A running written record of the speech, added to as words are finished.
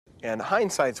And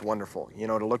hindsight's wonderful,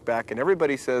 to look back. And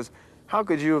everybody says, how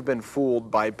could you have been fooled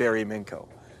by Barry Minkow?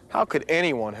 How could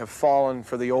anyone have fallen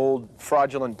for the old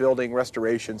fraudulent building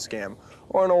restoration scam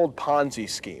or an old Ponzi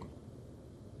scheme?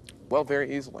 Well,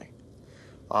 very easily.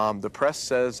 The press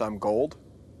says I'm gold.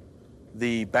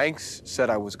 The banks said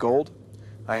I was gold.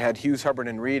 I had Hughes, Hubbard,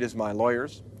 and Reed as my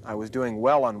lawyers. I was doing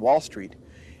well on Wall Street.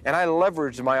 And I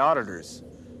leveraged my auditors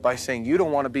by saying, you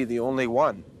don't want to be the only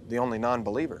one, the only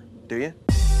non-believer, do you?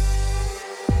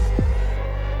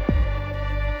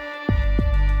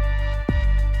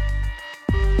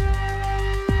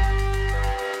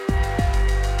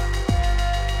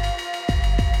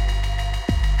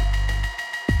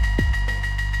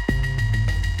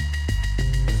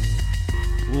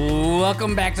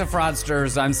 Welcome back to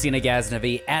Fraudsters. I'm Sina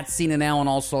Ghaznavi, at Sina Now on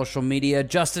all social media.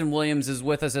 Justin Williams is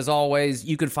with us as always.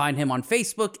 You can find him on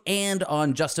Facebook and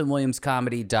on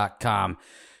justinwilliamscomedy.com.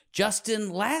 Justin,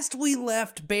 last we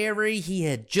left Barry, he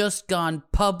had just gone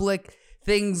public.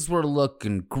 Things were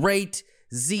looking great.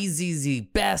 ZZZ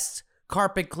Best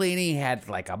carpet cleaning had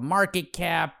like a market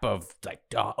cap of like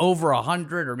over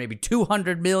 100 or maybe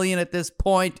 200 million at this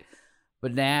point.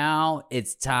 But now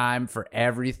it's time for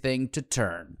everything to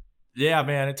turn. Yeah,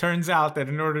 man. It turns out that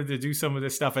in order to do some of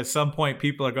this stuff, at some point,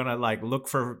 people are going to look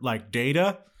for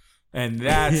data. And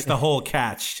that's the whole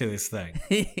catch to this thing.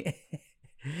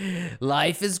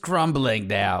 Life is crumbling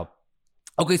now.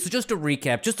 Okay, so just to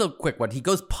recap, just a quick one. He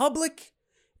goes public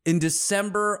in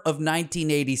December of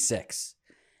 1986.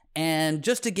 And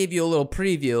just to give you a little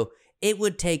preview, it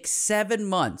would take 7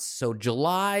 months, so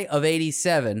July of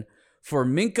 87, for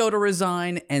Minkow to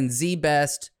resign and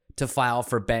Z-Best to file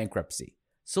for bankruptcy.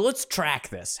 So let's track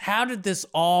this. How did this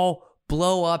all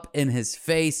blow up in his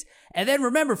face? And then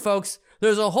remember, folks,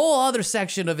 there's a whole other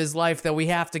section of his life that we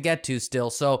have to get to still.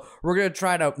 So we're going to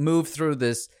try to move through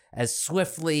this as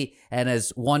swiftly and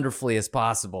as wonderfully as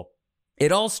possible.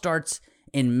 It all starts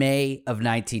in May of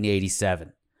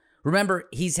 1987. Remember,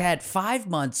 he's had 5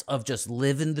 months of just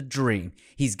living the dream.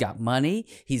 He's got money,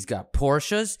 he's got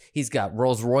Porsches, he's got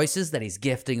Rolls Royces that he's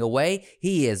gifting away.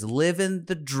 He is living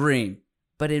the dream.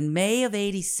 But in May of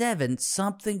 87,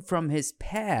 something from his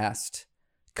past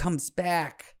comes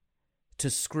back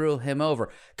to screw him over.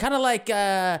 Kind of like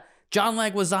John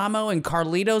Leguizamo in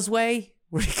Carlito's Way,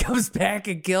 where he comes back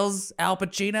and kills Al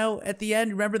Pacino at the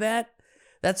end. Remember that?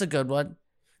 That's a good one.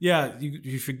 Yeah,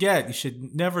 you forget, you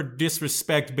should never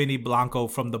disrespect Benny Blanco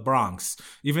from the Bronx.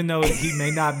 Even though he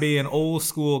may not be an old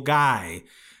school guy,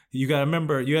 you got to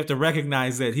remember, you have to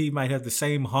recognize that he might have the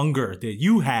same hunger that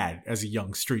you had as a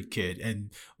young street kid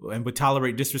and would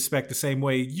tolerate disrespect the same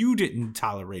way you didn't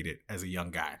tolerate it as a young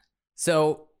guy.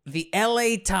 So the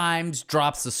LA Times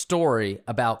drops a story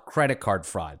about credit card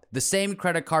fraud. The same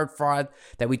credit card fraud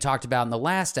that we talked about in the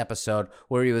last episode,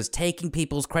 where he was taking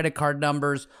people's credit card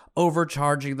numbers,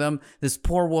 overcharging them. This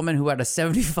poor woman who had a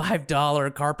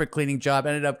 $75 carpet cleaning job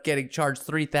ended up getting charged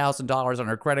 $3,000 on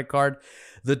her credit card.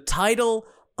 The title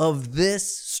of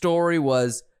this story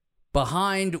was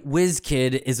 "Behind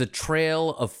WizKid is a Trail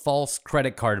of False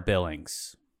Credit Card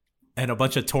Billings." And a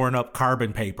bunch of torn up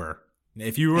carbon paper.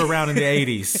 If you were around in the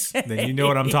 80s, then you know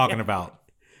what I'm talking about.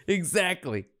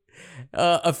 Exactly.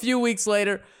 A few weeks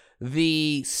later,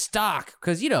 the stock,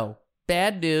 because,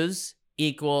 bad news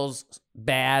equals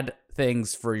bad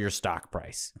things for your stock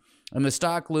price. And the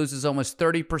stock loses almost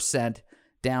 30%,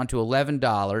 down to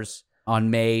 $11 on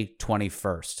May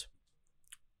 21st.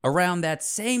 Around that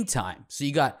same time, so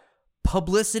you got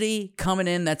publicity coming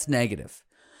in that's negative.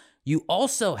 You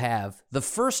also have the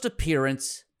first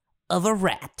appearance of a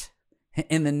rat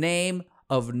in the name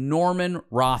of Norman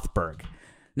Rothberg.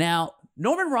 Now,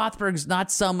 Norman Rothberg's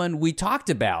not someone we talked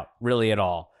about really at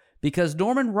all, because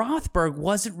Norman Rothberg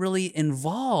wasn't really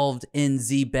involved in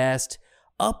Z-Best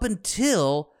up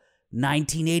until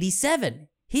 1987.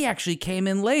 He actually came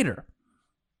in later.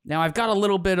 Now, I've got a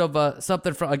little bit of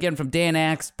something from Dan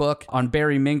Ack's book on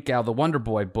Barry Minkow, the Wonder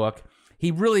Boy book. He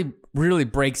really, really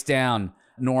breaks down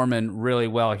Norman really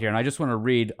well here, and I just want to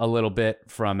read a little bit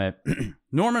from it.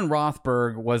 Norman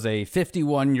Rothberg was a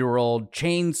 51-year-old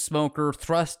chain smoker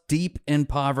thrust deep in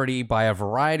poverty by a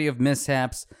variety of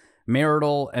mishaps,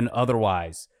 marital and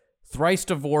otherwise. Thrice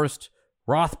divorced,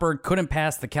 Rothberg couldn't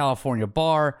pass the California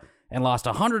bar and lost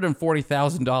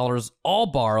 $140,000, all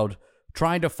borrowed,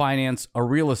 trying to finance a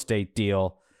real estate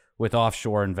deal with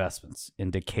offshore investments in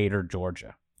Decatur,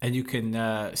 Georgia. And you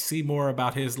can see more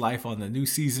about his life on the new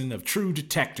season of True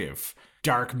Detective,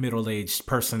 dark middle-aged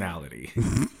personality.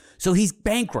 So he's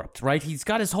bankrupt, right? He's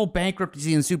got his whole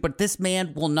bankruptcy in suit, but this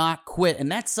man will not quit.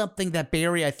 And that's something that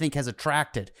Barry, I think, has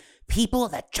attracted. People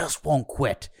that just won't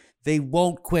quit. they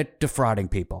won't quit defrauding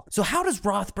people. So how does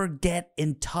Rothberg get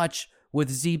in touch with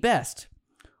Z Best?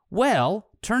 Well,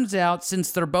 turns out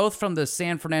since they're both from the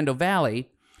San Fernando Valley,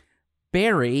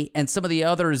 Barry and some of the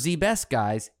other Z Best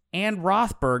guys and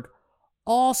Rothberg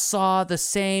all saw the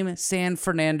same San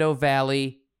Fernando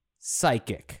Valley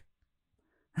psychic.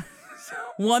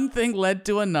 One thing led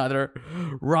to another.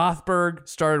 Rothberg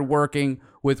started working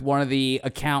with one of the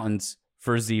accountants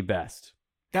for Z Best.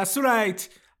 That's right.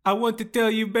 I want to tell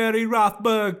you, Barry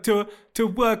Rothberg, to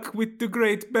work with the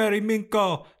great Barry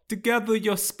Minkow. Together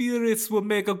your spirits will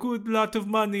make a good lot of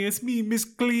money. It's me, Miss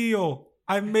Cleo.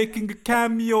 I'm making a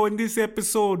cameo in this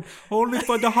episode, only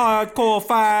for the hardcore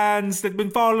fans that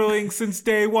been following since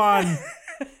day one.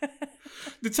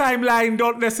 The timeline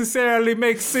don't necessarily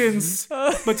make sense,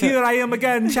 but here I am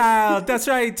again, child. That's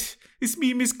right. It's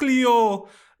me, Miss Cleo.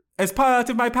 As part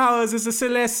of my powers as a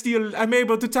celestial, I'm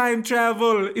able to time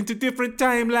travel into different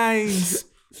timelines.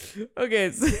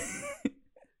 Okay,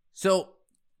 so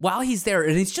while he's there,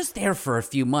 and he's just there for a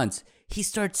few months, he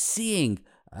starts seeing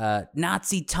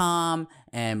Nazi Tom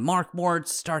and Mark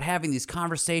Moritz start having these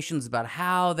conversations about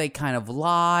how they kind of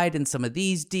lied in some of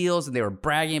these deals, and they were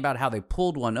bragging about how they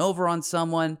pulled one over on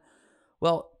someone.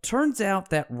 Well, turns out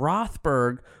that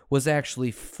Rothberg was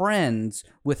actually friends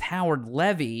with Howard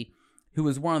Levy, who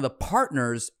was one of the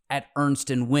partners at Ernst &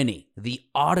 Winnie, the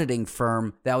auditing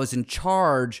firm that was in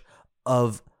charge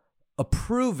of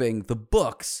approving the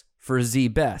books for Z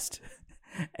Best.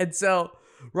 And so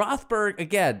Rothberg,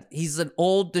 again, he's an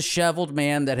old, disheveled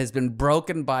man that has been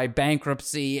broken by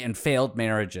bankruptcy and failed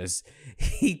marriages.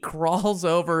 He crawls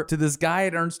over to this guy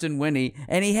at Ernst & Winnie,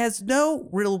 and he has no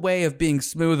real way of being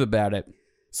smooth about it.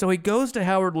 So he goes to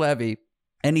Howard Levy,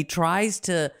 and he tries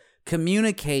to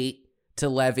communicate to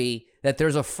Levy that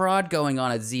there's a fraud going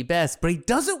on at Z Best, but he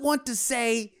doesn't want to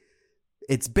say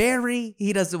it's Barry.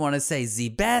 He doesn't want to say Z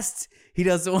Best. He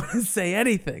doesn't want to say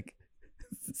anything.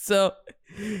 So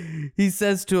he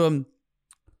says to him,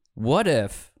 what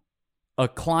if a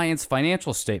client's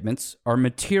financial statements are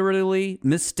materially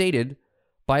misstated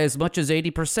by as much as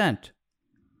 80%?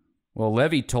 Well,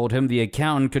 Levy told him the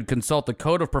accountant could consult the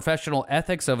Code of Professional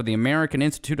Ethics of the American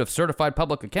Institute of Certified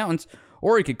Public Accountants,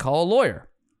 or he could call a lawyer.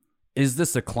 Is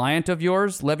this a client of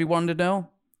yours? Levy wanted to know.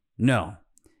 No.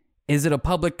 Is it a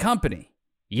public company?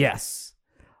 Yes.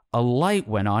 A light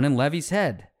went on in Levy's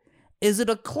head. Is it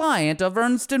a client of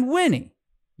Ernst & Winnie?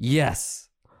 Yes.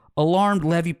 Alarmed,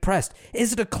 Levy pressed.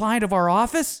 Is it a client of our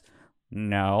office?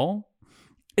 No.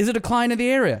 Is it a client in the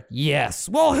area? Yes.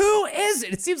 Well, who is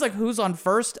it? It seems like who's on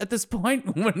first at this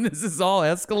point when this is all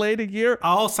escalating here.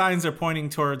 All signs are pointing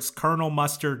towards Colonel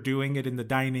Mustard doing it in the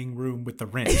dining room with the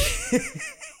wrench.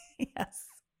 Yes.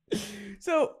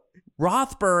 So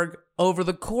Rothberg, over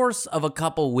the course of a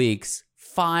couple weeks,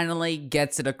 finally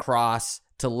gets it across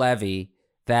to Levy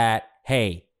that,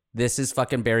 hey, this is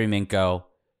fucking Barry Minkow.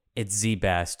 It's Z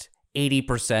Best.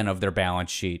 80% of their balance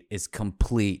sheet is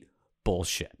complete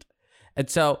bullshit. And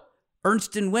so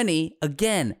Ernst & Winnie,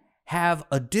 again, have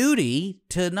a duty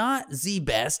to not Z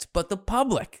Best, but the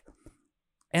public.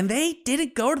 And they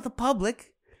didn't go to the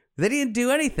public. They didn't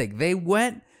do anything. They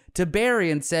went to Barry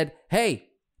and said, hey,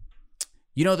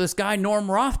 you know, this guy Norm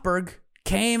Rothberg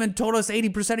came and told us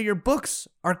 80% of your books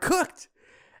are cooked.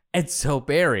 And so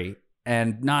Barry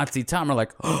and Nazi Tom are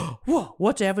like, oh,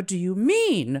 whatever do you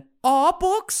mean? Our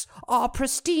books? Our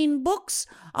pristine books?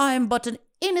 I am but an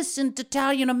innocent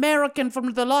Italian-American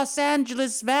from the Los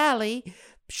Angeles Valley.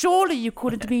 Surely you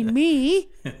couldn't mean me.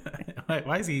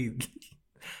 Why is he...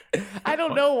 I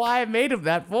don't know why I made him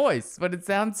that voice, but it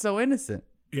sounds so innocent.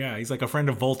 Yeah, he's like a friend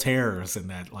of Voltaire's in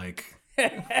that, like...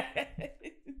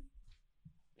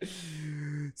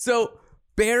 So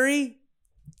Barry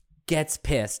gets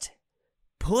pissed,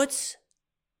 puts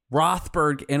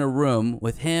Rothberg in a room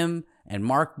with him and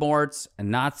Mark Moritz and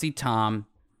Nazi Tom,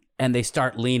 and they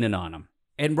start leaning on him.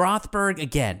 And Rothberg,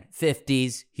 again,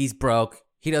 50s, he's broke.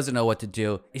 He doesn't know what to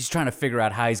do. He's trying to figure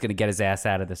out how he's going to get his ass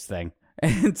out of this thing.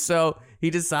 And so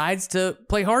he decides to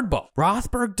play hardball.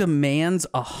 Rothberg demands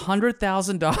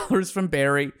 $100,000 from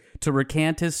Barry to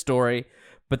recant his story,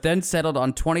 but then settled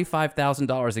on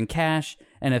 $25,000 in cash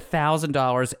and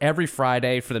 $1,000 every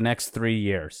Friday for the next 3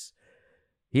 years.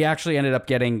 He actually ended up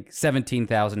getting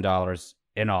 $17,000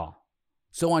 in all.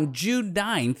 So on June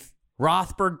 9th,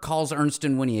 Rothberg calls Ernst &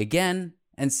 Winnie again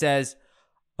and says,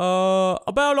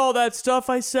 about all that stuff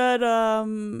I said,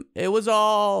 it was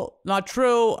all not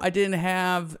true. I didn't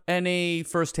have any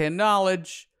firsthand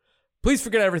knowledge. Please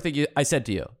forget everything I said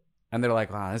to you. And they're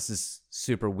like, wow, this is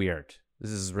super weird.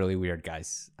 This is really weird,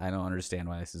 guys. I don't understand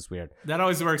why this is weird. That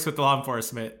always works with law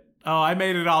enforcement. Oh, I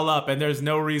made it all up, and there's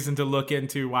no reason to look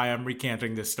into why I'm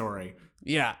recanting this story.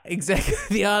 Yeah, exactly.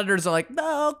 The auditors are like,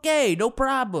 no, okay, no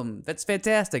problem. That's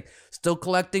fantastic. Still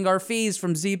collecting our fees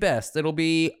from ZBest. It'll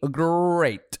be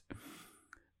great.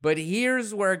 But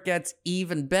here's where it gets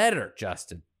even better,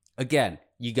 Justin. Again,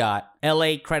 you got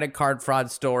LA credit card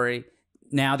fraud story.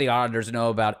 Now the auditors know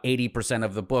about 80%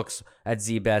 of the books at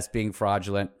ZBest being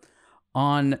fraudulent.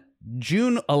 On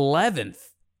June 11th,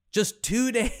 just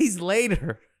 2 days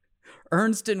later,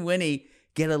 Ernst and Winnie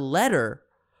get a letter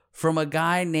from a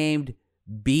guy named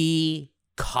Be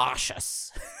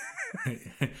Cautious.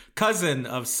 Cousin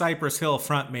of Cypress Hill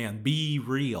frontman Be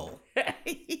Real.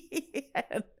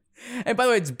 And by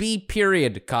the way, it's be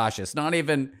period cautious, not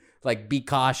even like be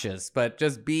cautious, but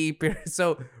just be period.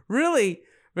 So really,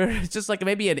 it's just like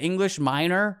maybe an English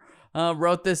minor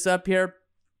wrote this up here.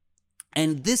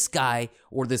 And this guy,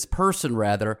 or this person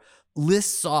rather,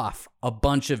 lists off a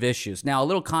bunch of issues. Now, a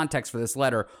little context for this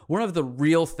letter. One of the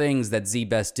real things that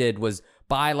ZBest did was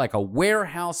buy like a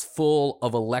warehouse full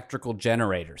of electrical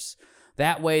generators.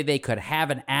 That way they could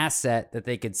have an asset that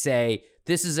they could say,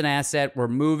 this is an asset, we're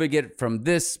moving it from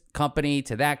this company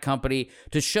to that company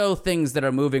to show things that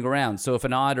are moving around. So if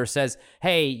an auditor says,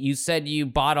 hey, you said you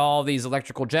bought all these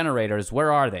electrical generators,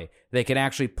 where are they? They can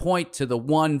actually point to the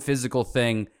one physical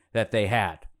thing that they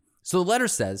had. So the letter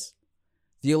says,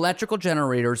 the electrical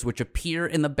generators which appear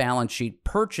in the balance sheet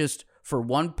purchased for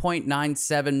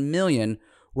 $1.97 million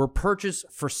were purchased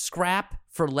for scrap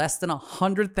for less than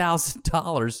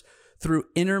 $100,000 through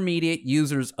intermediate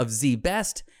users of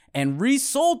ZBest and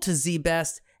resold to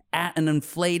ZBest at an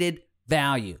inflated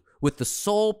value with the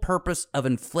sole purpose of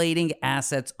inflating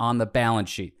assets on the balance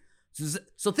sheet.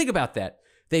 So think about that.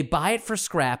 They buy it for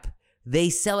scrap. They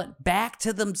sell it back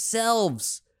to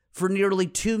themselves for nearly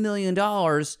 $2 million.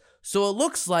 So it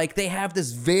looks like they have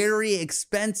this very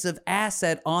expensive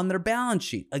asset on their balance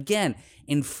sheet. Again,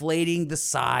 inflating the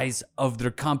size of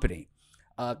their company.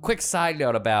 Quick side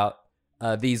note about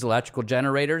these electrical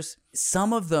generators.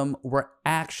 Some of them were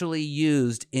actually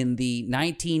used in the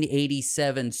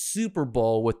 1987 Super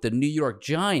Bowl with the New York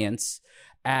Giants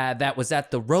that was at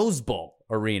the Rose Bowl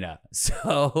arena.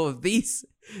 So this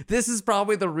is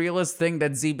probably the realest thing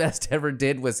that ZBest ever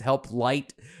did, was help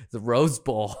light the Rose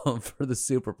Bowl for the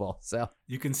Super Bowl. So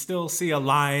you can still see a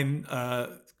line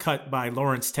cut by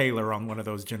Lawrence Taylor on one of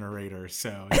those generators.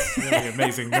 So it's really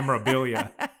amazing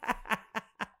memorabilia.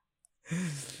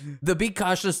 The Be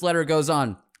Cautious letter goes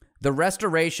on. The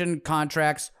restoration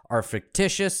contracts are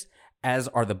fictitious, as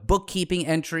are the bookkeeping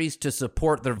entries to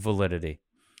support their validity.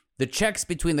 The checks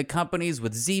between the companies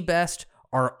with ZBest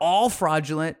are all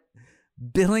fraudulent.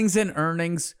 Billings and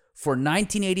earnings for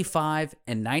 1985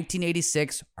 and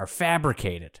 1986 are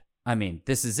fabricated. I mean,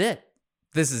 this is it.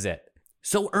 This is it.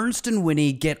 So Ernst and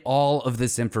Winnie get all of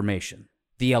this information.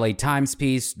 The LA Times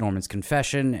piece, Norman's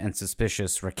confession and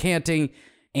suspicious recanting,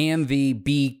 and the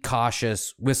Be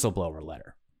Cautious whistleblower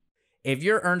letter. If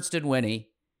you're Ernst and Winnie,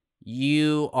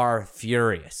 you are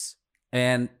furious.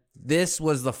 And this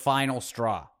was the final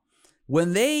straw.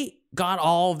 When they got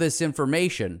all of this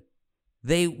information,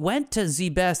 they went to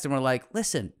ZBest and were like,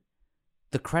 listen,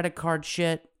 the credit card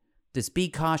shit, this Be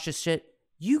Cautious shit,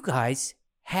 you guys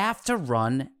have to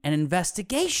run an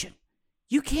investigation.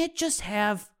 You can't just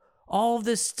have all of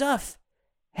this stuff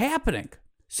happening.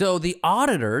 So the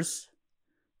auditors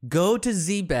go to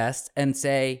ZBest and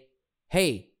say,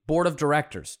 hey, board of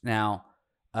directors. Now,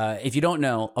 if you don't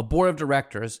know, a board of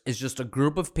directors is just a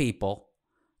group of people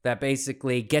that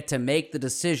basically get to make the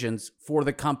decisions for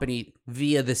the company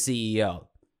via the CEO.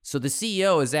 So the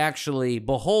CEO is actually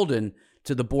beholden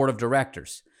to the board of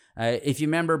directors. If you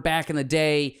remember back in the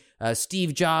day,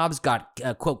 Steve Jobs got,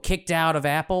 quote, kicked out of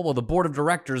Apple. Well, the board of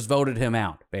directors voted him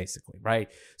out, basically, right?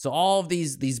 So all of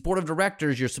these board of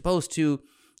directors, you're supposed to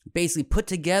basically put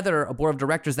together a board of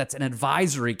directors that's an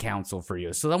advisory council for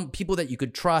you. So some people that you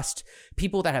could trust,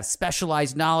 people that have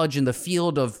specialized knowledge in the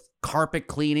field of carpet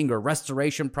cleaning or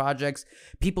restoration projects,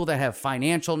 people that have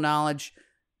financial knowledge.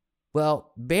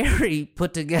 Well, Barry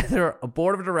put together a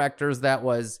board of directors that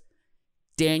was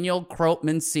Daniel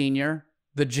Krotman Sr.,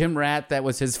 the gym rat that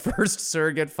was his first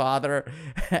surrogate father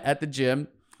at the gym,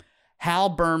 Hal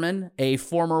Berman, a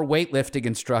former weightlifting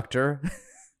instructor,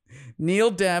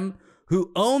 Neil Dem,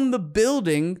 who owned the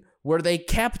building where they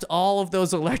kept all of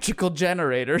those electrical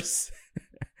generators,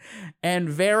 and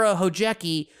Vera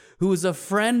Hojecki, who was a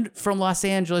friend from Los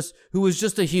Angeles who was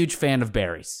just a huge fan of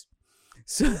Barry's.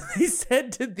 So they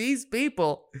said to these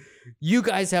people, you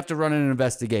guys have to run an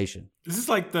investigation. This is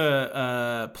like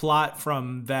the plot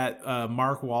from that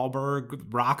Mark Wahlberg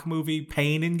rock movie,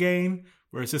 Pain and Gain,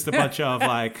 where it's just a bunch of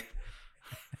like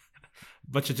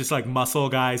Bunch of just like muscle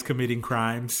guys committing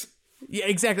crimes. Yeah,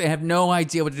 exactly. I have no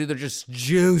idea what to do. They're just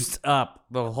juiced up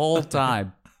the whole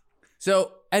time.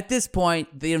 So at this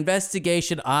point, the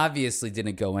investigation obviously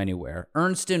didn't go anywhere.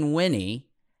 Ernst & Winnie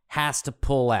has to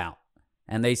pull out.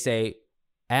 And they say,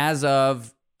 as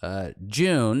of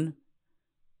June,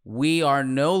 we are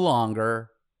no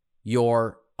longer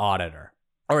your auditor.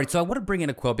 All right, so I want to bring in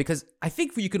a quote because I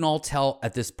think you can all tell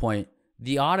at this point,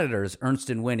 the auditors, Ernst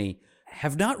 & Winnie,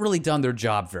 have not really done their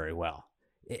job very well.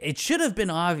 It should have been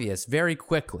obvious very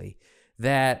quickly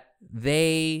that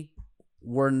they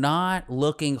were not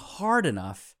looking hard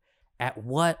enough at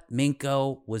what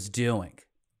Minkow was doing.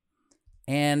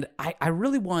 And I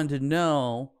really wanted to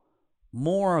know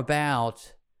more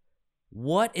about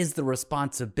what is the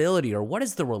responsibility or what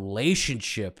is the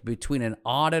relationship between an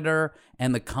auditor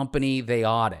and the company they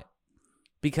audit?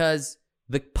 Because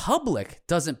the public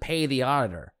doesn't pay the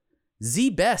auditor.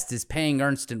 Z-Best is paying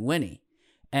Ernst & Winnie.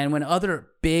 And when other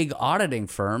big auditing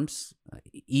firms,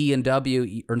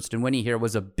 E&W, Ernst & Winnie here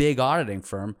was a big auditing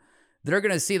firm, they're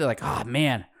going to see, they're like, oh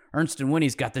man, Ernst &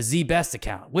 Winnie's got the Z-Best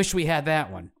account. Wish we had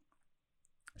that one.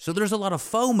 So there's a lot of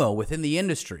FOMO within the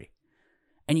industry.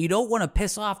 And you don't want to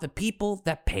piss off the people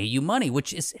that pay you money,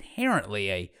 which is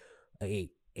inherently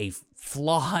a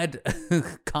flawed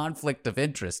conflict of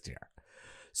interest here.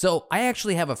 So I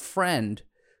actually have a friend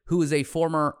who is a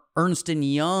former Ernst &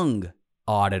 Young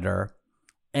auditor.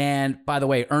 And by the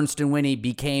way, Ernst & Winnie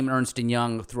became Ernst &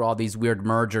 Young through all these weird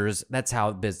mergers. That's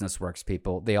how business works,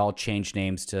 people. They all change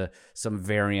names to some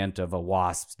variant of a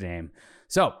wasp's name.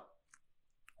 So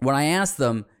when I asked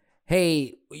them,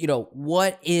 hey,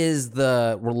 what is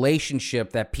the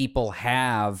relationship that people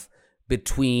have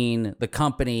between the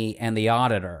company and the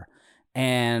auditor?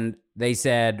 And they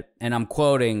said, and I'm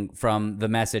quoting from the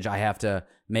message, I have to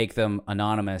make them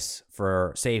anonymous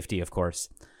for safety, of course.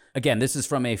 Again, this is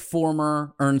from a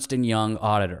former Ernst & Young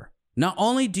auditor. Not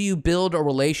only do you build a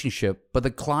relationship, but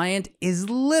the client is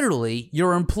literally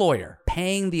your employer,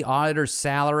 paying the auditor's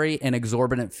salary and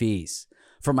exorbitant fees.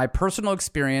 From my personal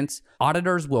experience,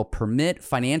 auditors will permit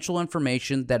financial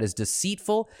information that is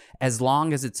deceitful as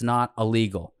long as it's not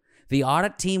illegal. The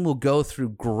audit team will go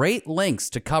through great lengths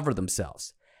to cover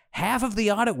themselves. Half of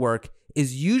the audit work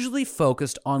is usually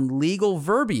focused on legal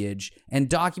verbiage and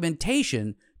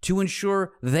documentation to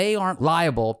ensure they aren't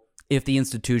liable if the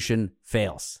institution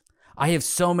fails. I have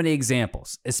so many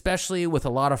examples, especially with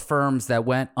a lot of firms that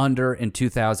went under in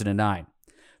 2009.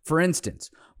 For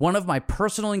instance, one of my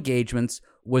personal engagements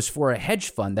was for a hedge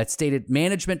fund that stated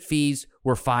management fees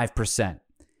were 5%.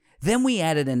 Then we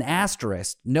added an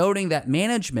asterisk noting that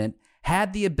management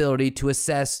had the ability to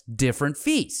assess different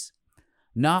fees.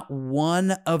 Not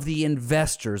one of the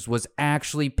investors was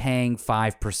actually paying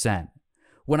 5%.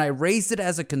 When I raised it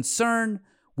as a concern,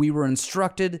 we were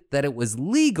instructed that it was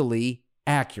legally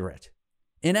accurate.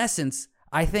 In essence,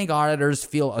 I think auditors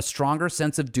feel a stronger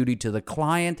sense of duty to the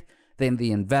client than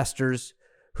the investors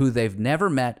who they've never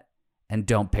met and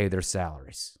don't pay their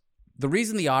salaries. The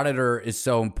reason the auditor is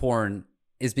so important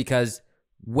is because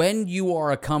when you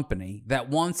are a company that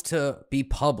wants to be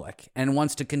public and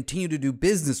wants to continue to do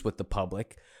business with the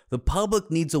public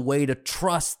needs a way to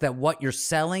trust that what you're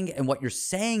selling and what you're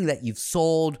saying that you've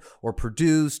sold or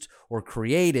produced or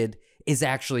created is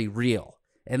actually real.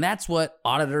 And that's what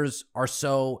auditors are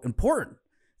so important.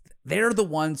 They're the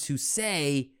ones who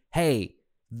say, hey,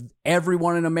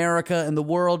 everyone in America and the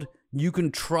world, you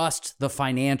can trust the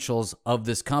financials of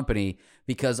this company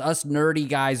because us nerdy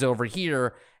guys over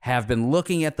here have been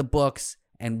looking at the books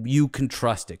and you can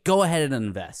trust it. Go ahead and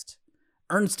invest.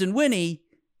 Ernst & Winnie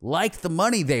liked the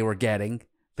money they were getting.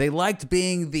 They liked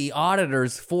being the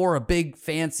auditors for a big,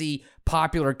 fancy,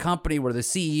 popular company where the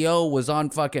CEO was on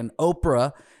fucking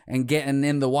Oprah and getting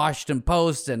in the Washington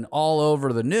Post and all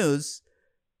over the news.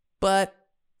 But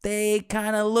they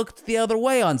kind of looked the other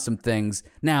way on some things.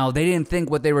 Now, they didn't think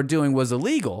what they were doing was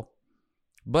illegal,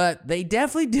 but they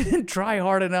definitely didn't try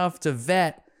hard enough to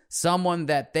vet someone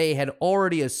that they had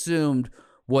already assumed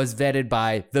was vetted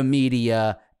by the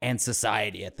media and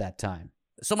society at that time.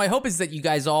 So my hope is that you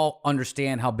guys all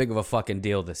understand how big of a fucking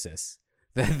deal this is.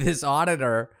 That this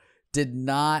auditor did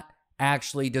not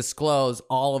actually disclose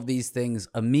all of these things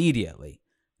immediately.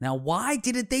 Now, why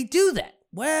didn't they do that?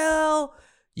 Well,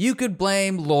 you could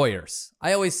blame lawyers.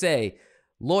 I always say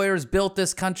lawyers built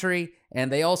this country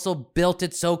and they also built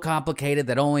it so complicated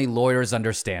that only lawyers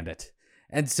understand it.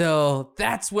 And so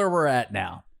that's where we're at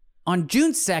now. On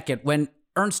June 2nd, when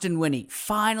Ernst & Winnie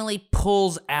finally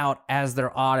pulls out as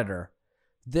their auditor,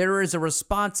 there is a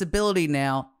responsibility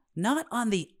now, not on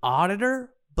the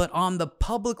auditor, but on the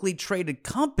publicly traded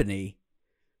company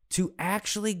to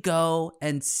actually go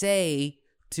and say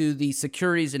to the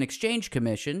Securities and Exchange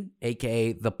Commission,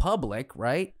 aka the public,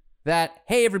 right? That,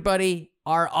 hey, everybody,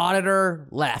 our auditor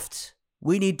left.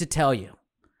 We need to tell you.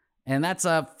 And that's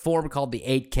a form called the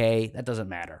 8K. That doesn't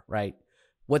matter, right?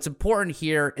 What's important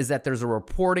here is that there's a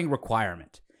reporting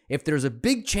requirement. If there's a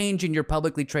big change in your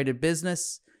publicly traded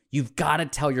business, you've got to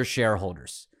tell your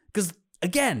shareholders. Because,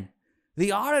 again,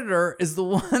 the auditor is the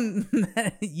one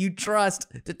that you trust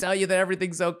to tell you that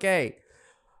everything's okay.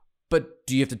 But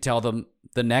do you have to tell them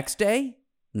the next day?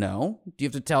 No. Do you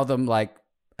have to tell them like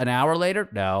an hour later?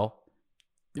 No.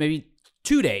 Maybe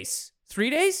 2 days? 3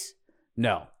 days?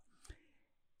 No.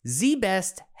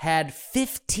 ZBest had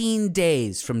 15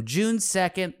 days from June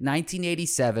 2nd,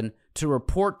 1987 to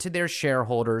report to their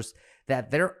shareholders that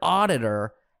their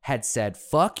auditor had said,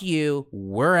 fuck you,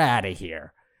 we're out of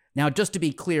here. Now, just to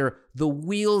be clear, the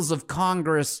wheels of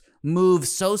Congress move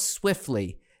so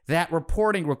swiftly that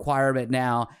reporting requirement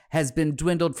now has been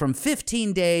dwindled from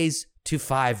 15 days to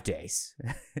 5 days.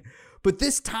 But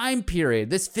this time period,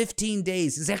 this 15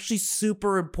 days, is actually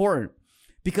super important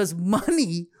because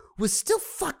money was still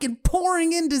fucking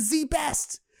pouring into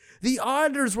ZBest. The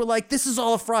auditors were like, this is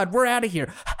all a fraud. We're out of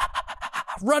here.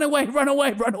 Run away, run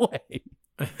away, run away.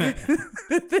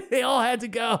 They all had to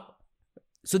go.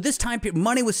 So this time period,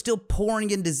 money was still pouring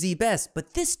into ZBest,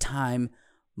 but this time,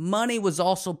 money was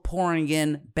also pouring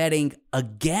in betting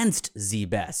against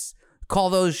ZBest. Call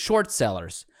those short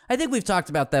sellers. I think we've talked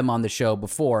about them on the show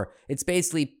before. It's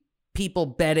basically people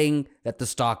betting that the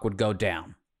stock would go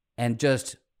down. And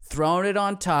just throwing it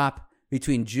on top,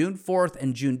 between June 4th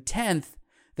and June 10th,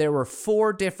 there were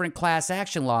 4 different class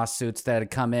action lawsuits that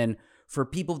had come in for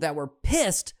people that were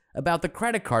pissed about the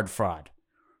credit card fraud.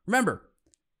 Remember,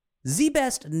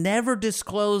 ZBest never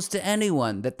disclosed to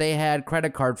anyone that they had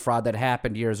credit card fraud that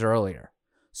happened years earlier.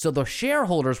 So the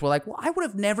shareholders were like, well, I would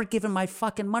have never given my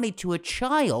fucking money to a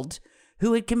child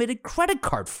who had committed credit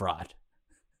card fraud.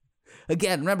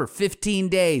 Again, remember, 15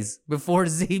 days before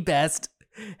ZBest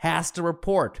has to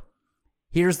report.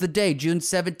 Here's the day. June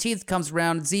 17th comes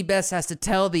around. ZBest has to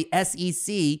tell the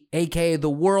SEC, aka the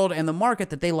world and the market,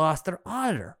 that they lost their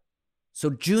auditor. So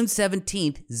June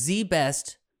 17th,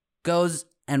 ZBest goes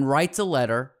and writes a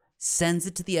letter, sends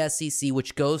it to the SEC,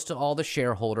 which goes to all the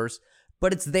shareholders,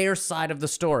 but it's their side of the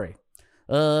story.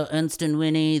 Ernst and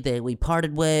Winnie, we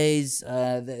parted ways.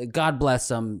 God bless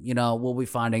them. You know, we'll be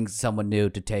finding someone new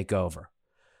to take over.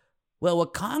 Well,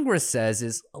 what Congress says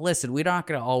is, listen, we're not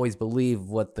going to always believe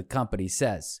what the company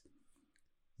says.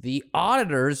 The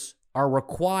auditors are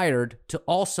required to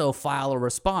also file a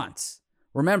response.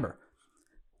 Remember,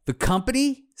 the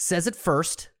company says it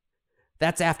first.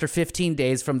 That's after 15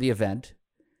 days from the event.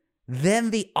 Then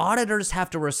the auditors have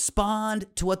to respond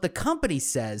to what the company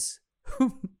says.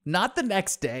 Not the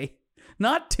next day,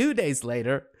 not 2 days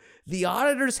later. The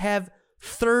auditors have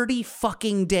 30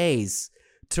 fucking days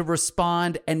to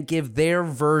respond and give their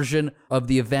version of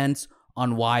the events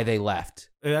on why they left.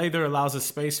 It either allows a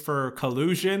space for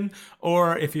collusion,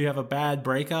 or if you have a bad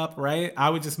breakup, right? I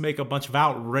would just make a bunch of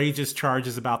outrageous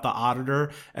charges about the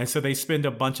auditor. And so they spend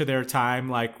a bunch of their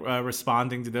time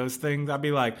responding to those things. I'd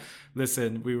be like,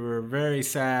 listen, we were very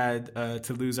sad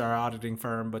to lose our auditing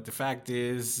firm, but the fact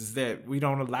is that we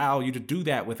don't allow you to do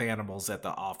that with animals at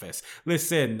the office.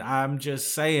 Listen, I'm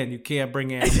just saying you can't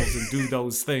bring animals and do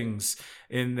those things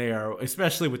in there,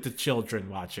 especially with the children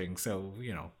watching. So,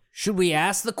 you know. Should we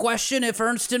ask the question if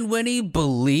Ernst and Winnie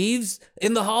believes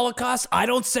in the Holocaust?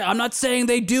 I'm not saying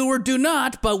they do or do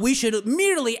not, but we should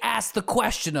merely ask the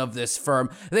question of this firm.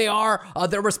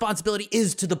 Their responsibility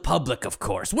is to the public, of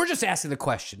course. We're just asking the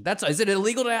question. Is it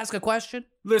illegal to ask a question?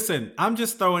 Listen, I'm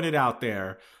just throwing it out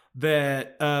there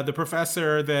that the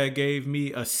professor that gave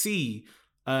me a C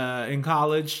in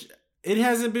college, it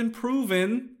hasn't been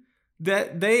proven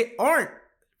that they aren't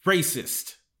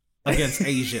racist against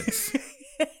Asians.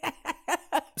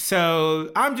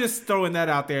 So I'm just throwing that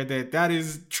out there that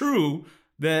is true,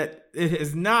 that it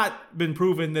has not been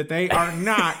proven that they are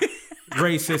not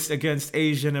racist against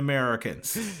Asian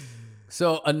Americans.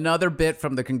 So another bit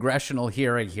from the congressional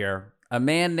hearing here. A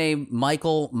man named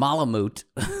Michael Malamut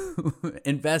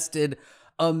invested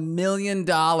 $1 million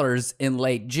in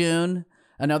late June.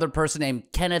 Another person named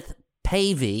Kenneth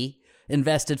Pavey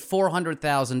invested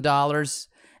 $400,000.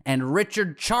 And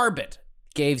Richard Charbit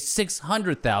gave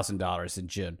 $600,000 in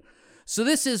June. So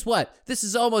this is what? This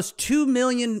is almost $2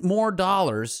 million more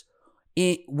dollars.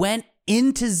 It went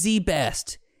into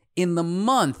ZBest in the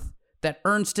month that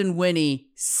Ernst and Winnie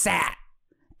sat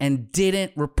and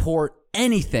didn't report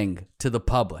anything to the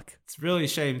public. It's really a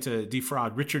shame to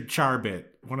defraud Richard Charbit,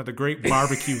 one of the great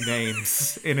barbecue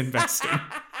names in investing.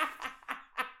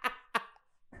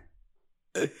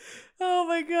 Oh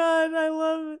my God, I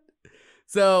love it.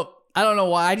 So I don't know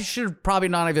why. I should have probably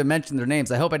not even mentioned their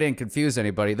names. I hope I didn't confuse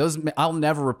anybody. I'll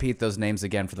never repeat those names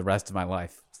again for the rest of my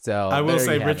life. So I will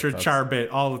say Richard folks. Charbit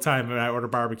all the time when I order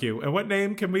barbecue. And what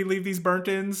name can we leave these burnt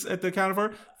ends at the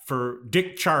counter for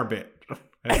Dick Charbit.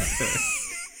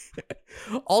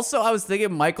 Also, I was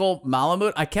thinking Michael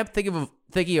Malamud. I kept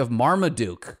thinking of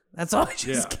Marmaduke. That's all I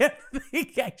just kept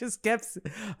thinking. I just kept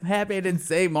happy I didn't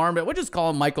say Marmaduke. We'll just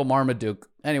call him Michael Marmaduke.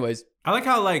 Anyways. I like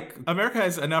how, like, America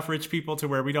has enough rich people to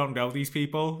where we don't know these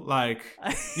people. Like,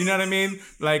 you know what I mean?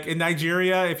 Like, in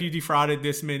Nigeria, if you defrauded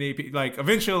this many people, like,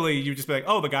 eventually you just be like,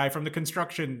 oh, the guy from the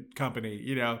construction company,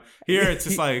 you know? Here, it's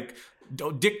just like,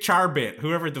 Dick Charbit,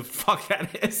 whoever the fuck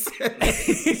that is,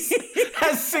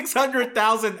 has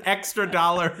 600,000 extra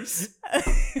dollars.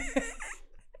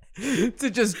 To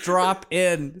just drop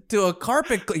in to a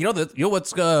carpet. You know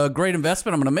what's a great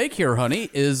investment I'm going to make here, honey,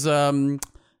 is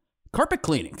carpet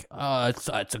cleaning. It's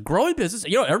a growing business.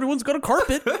 You know, everyone's got a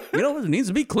carpet. You know, it needs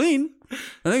to be clean.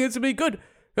 I think it's going to be good.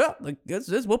 Yeah,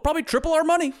 we'll probably triple our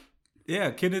money.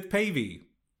 Yeah, Kenneth Pavey.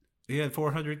 He had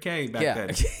 $400K back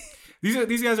then.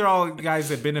 These guys are all guys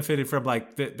that benefited from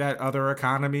like that other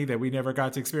economy that we never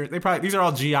got to experience. These are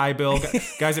all GI Bill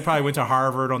guys that probably went to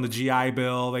Harvard on the GI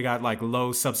Bill. They got like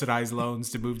low subsidized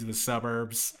loans to move to the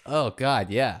suburbs. Oh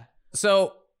God, yeah.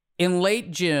 So in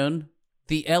late June,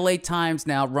 the LA Times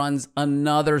now runs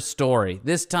another story.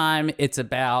 This time it's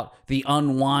about the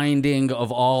unwinding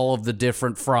of all of the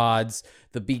different frauds,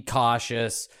 the Be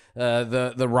Cautious,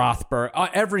 the Rothberg.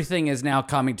 Everything is now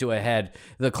coming to a head.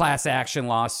 The class action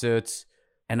lawsuits.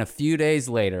 And a few days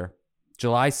later,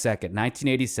 July 2nd,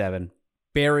 1987,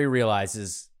 Barry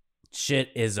realizes shit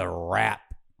is a wrap.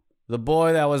 The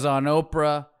boy that was on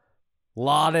Oprah,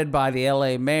 lauded by the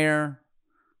LA mayor,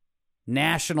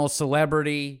 national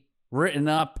celebrity, written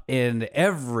up in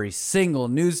every single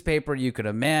newspaper you could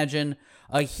imagine.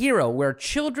 A hero where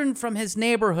children from his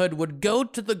neighborhood would go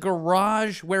to the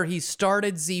garage where he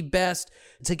started Z Best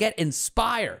to get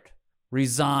inspired.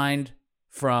 Resigned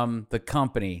from the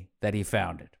company that he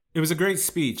founded. It was a great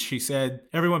speech. He said,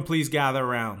 "Everyone please gather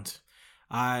around.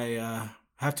 I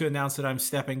have to announce that I'm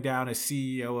stepping down as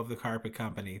CEO of the carpet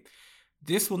company.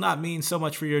 This will not mean so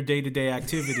much for your day-to-day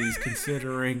activities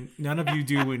considering none of you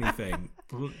do anything.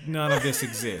 None of this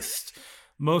exists.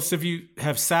 Most of you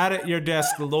have sat at your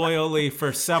desk loyally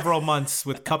for several months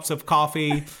with cups of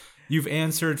coffee. You've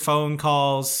answered phone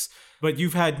calls, but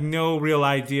you've had no real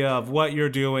idea of what you're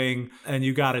doing, and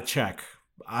you got a check.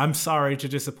 I'm sorry to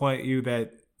disappoint you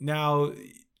that now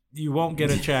you won't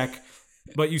get a check,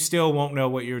 but you still won't know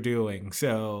what you're doing.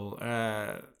 So,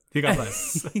 you got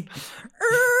less."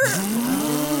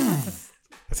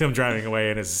 That's him driving away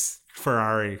in his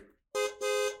Ferrari.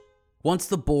 Once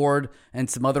the board and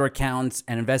some other accountants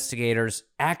and investigators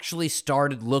actually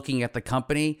started looking at the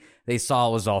company, they saw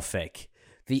it was all fake.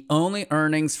 The only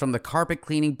earnings from the carpet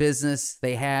cleaning business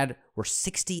they had were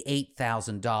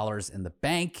 $68,000 in the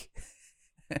bank.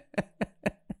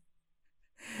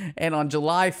 And on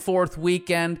July 4th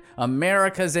weekend,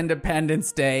 America's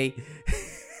Independence Day,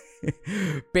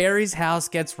 Barry's house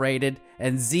gets raided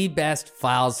and Z Best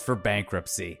files for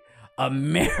bankruptcy.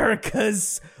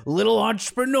 America's little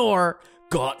entrepreneur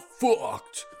got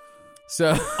fucked.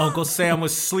 So Uncle Sam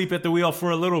was asleep at the wheel for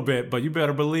a little bit, but you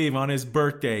better believe on his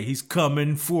birthday, he's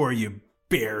coming for you,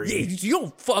 Barry. You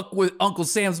don't fuck with Uncle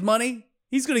Sam's money.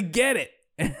 He's going to get it.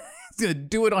 He's going to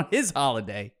do it on his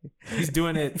holiday. He's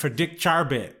doing it for Dick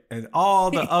Charbit and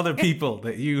all the other people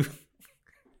that you...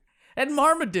 And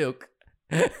Marmaduke.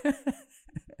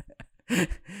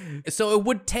 So it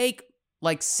would take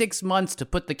like 6 months to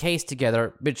put the case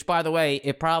together, which, by the way,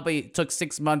 it probably took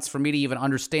 6 months for me to even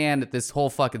understand this whole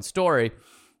fucking story.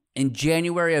 In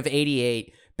January of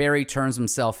 88, Barry turns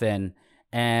himself in,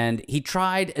 and he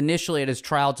tried initially at his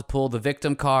trial to pull the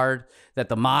victim card, that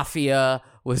the mafia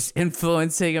was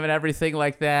influencing him and everything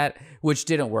like that, which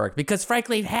didn't work because,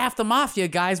 frankly, half the mafia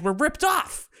guys were ripped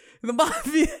off.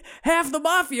 Half the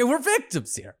mafia were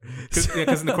victims here.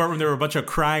 Because in the courtroom there were a bunch of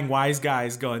crying wise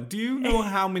guys going, "Do you know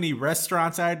how many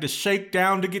restaurants I had to shake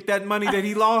down to get that money that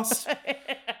he lost?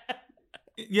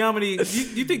 You know how many?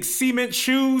 You think cement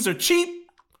shoes are cheap?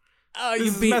 Oh,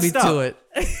 you beat me to it."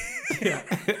 Yeah.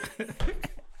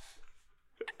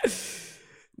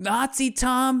 Nazi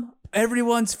Tom,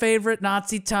 everyone's favorite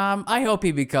Nazi Tom. I hope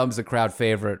he becomes a crowd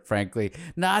favorite, frankly.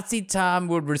 Nazi Tom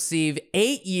would receive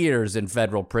 8 years in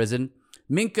federal prison.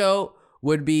 Minkow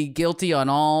would be guilty on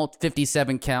all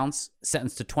 57 counts,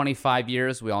 sentenced to 25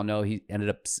 years. We all know he ended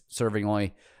up serving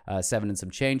only 7 and some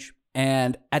change.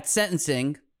 And at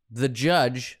sentencing, the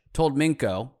judge told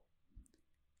Minkow,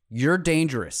 you're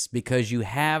dangerous because you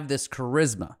have this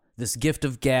charisma, this gift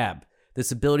of gab,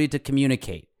 this ability to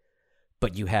communicate,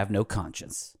 but you have no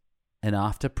conscience. And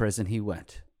off to prison he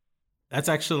went. That's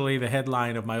actually the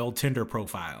headline of my old Tinder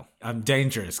profile. I'm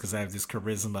dangerous because I have this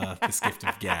charisma, this gift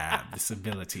of gab, this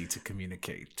ability to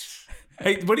communicate.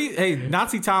 Hey,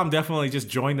 Nazi Tom definitely just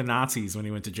joined the Nazis when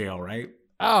he went to jail, right?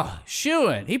 Oh,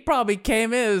 shooing. He probably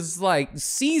came in as like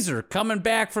Caesar coming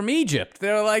back from Egypt.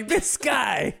 They're like, this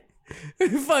guy,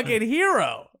 fucking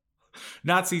hero.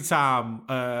 Nazi Tom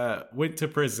went to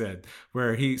prison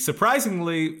where he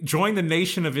surprisingly joined the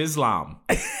Nation of Islam.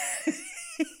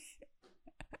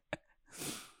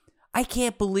 I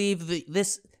can't believe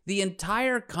the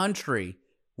entire country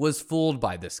was fooled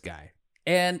by this guy.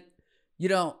 And, you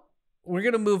know, we're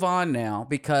going to move on now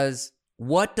because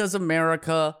what does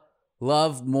America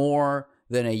love more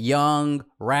than a young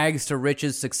rags to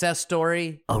riches success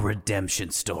story? A redemption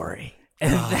story.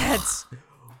 And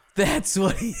that's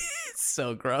what he is.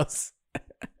 So gross.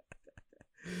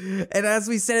 And as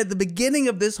we said at the beginning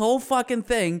of this whole fucking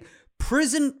thing,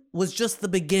 prison was just the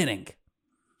beginning.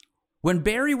 When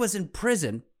Barry was in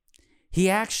prison, he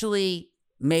actually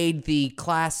made the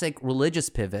classic religious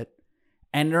pivot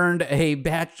and earned a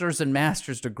bachelor's and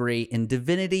master's degree in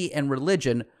divinity and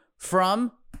religion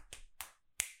from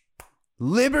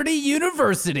Liberty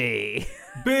University.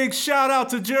 Big shout out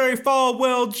to Jerry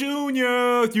Falwell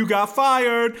Jr. You got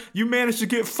fired. You managed to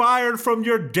get fired from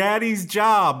your daddy's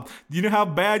job. You know how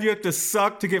bad you have to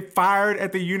suck to get fired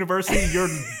at the university your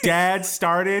dad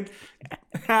started?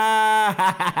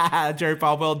 Jerry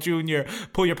Falwell Jr.,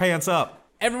 pull your pants up.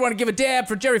 Everyone give a dab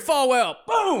for Jerry Falwell.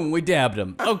 Boom, we dabbed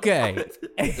him. Okay.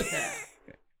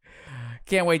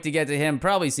 Can't wait to get to him.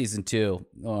 Probably season 2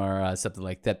 or something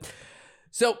like that.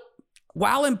 So,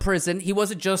 while in prison, he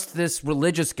wasn't just this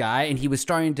religious guy, and he was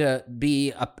starting to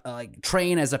be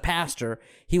train as a pastor.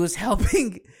 He was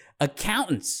helping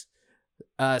accountants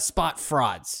spot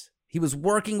frauds. He was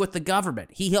working with the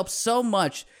government. He helped so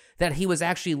much that he was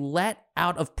actually let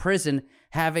out of prison,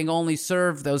 having only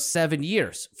served those 7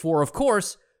 years for, of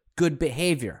course, good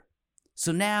behavior.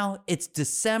 So now it's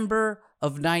December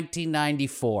of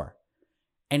 1994,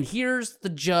 and here's the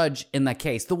judge in the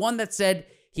case, the one that said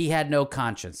he had no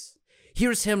conscience.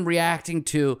 Here's him reacting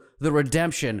to the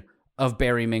redemption of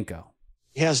Barry Minkow.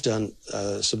 He has done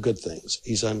some good things.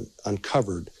 He's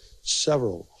uncovered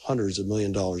several hundreds of $1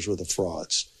 million worth of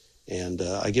frauds, and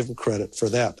I give him credit for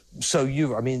that. So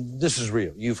this is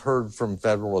real. You've heard from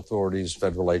federal authorities,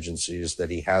 federal agencies, that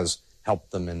he has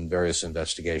helped them in various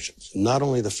investigations. Not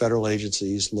only the federal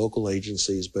agencies, local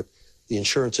agencies, but the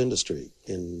insurance industry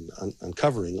in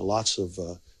uncovering lots of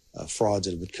frauds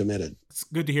that have been committed. It's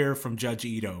good to hear from Judge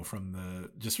Ito from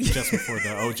just before the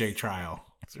OJ trial.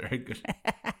 It's very good.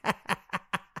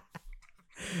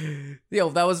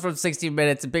 That was from 60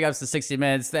 Minutes, and big ups to 60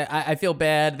 Minutes. I feel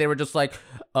bad. They were just like,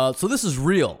 so this is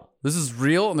real. This is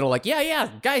real? And they're like, yeah,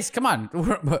 guys, come on.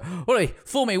 What,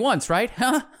 fool me once, right? They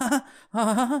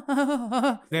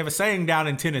have a saying down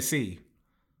in Tennessee,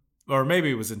 or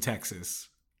maybe it was in Texas,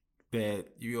 that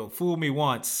you'll fool me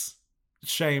once,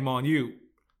 shame on you.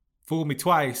 Fool me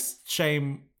twice,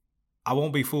 shame, I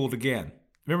won't be fooled again.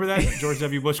 Remember that George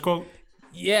W. Bush quote?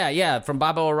 Yeah, from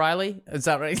Bob O'Reilly. Is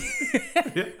that right?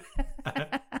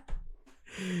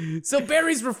 So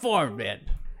Barry's reformed, man.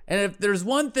 And if there's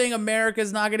one thing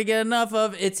America's not going to get enough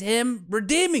of, it's him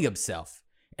redeeming himself.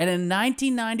 And in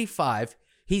 1995,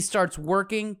 he starts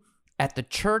working at the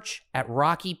church at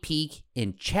Rocky Peak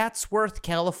in Chatsworth,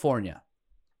 California.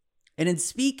 And in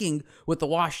speaking with the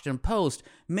Washington Post,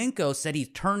 Minkow said he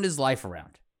turned his life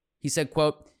around. He said,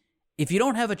 quote, "If you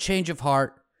don't have a change of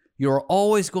heart, you're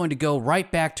always going to go right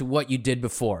back to what you did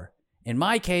before. In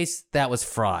my case, that was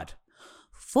fraud."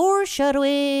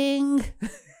 Foreshadowing.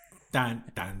 Dun,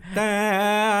 dun, dun.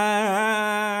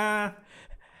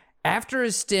 After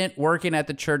his stint working at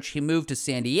the church, he moved to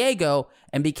San Diego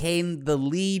and became the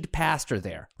lead pastor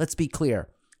there. Let's be clear.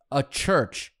 A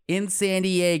church in San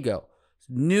Diego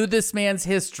knew this man's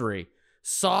history,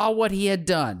 saw what he had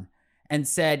done, and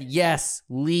said, yes,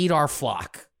 lead our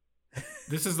flock.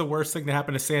 This is the worst thing to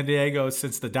happen to San Diego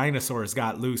since the dinosaurs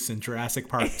got loose in Jurassic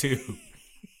Park 2.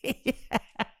 Yeah.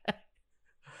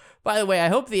 By the way, I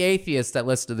hope the atheists that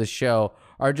listen to the show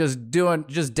are just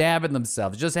dabbing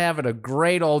themselves, just having a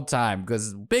great old time,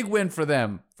 because big win for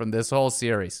them from this whole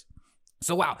series.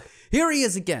 So wow, here he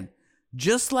is again.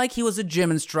 Just like he was a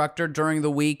gym instructor during the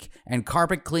week and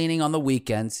carpet cleaning on the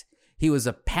weekends, he was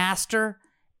a pastor,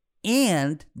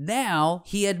 and now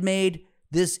he had made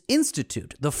this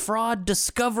institute, the Fraud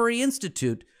Discovery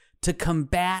Institute, to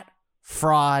combat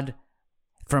fraud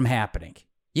from happening.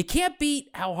 You can't beat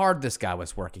how hard this guy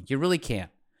was working. You really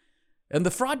can't. And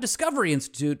the Fraud Discovery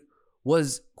Institute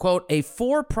was, quote, a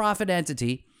for-profit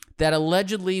entity that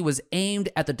allegedly was aimed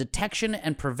at the detection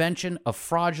and prevention of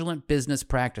fraudulent business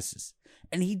practices.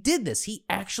 And he did this. He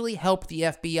actually helped the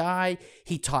FBI.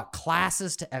 He taught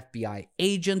classes to FBI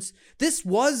agents. This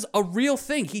was a real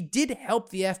thing. He did help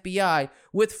the FBI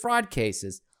with fraud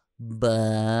cases,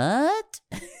 but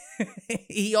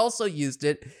he also used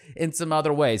it in some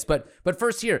other ways. But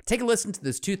first here, take a listen to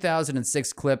this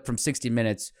 2006 clip from 60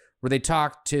 Minutes where they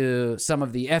talked to some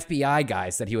of the FBI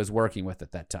guys that he was working with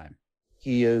at that time.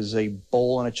 He is a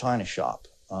bull in a china shop.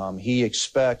 He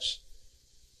expects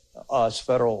us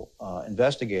federal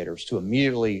investigators to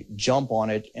immediately jump on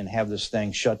it and have this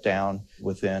thing shut down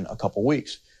within a couple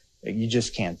weeks. You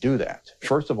just can't do that.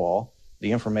 First of all,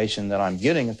 the information that I'm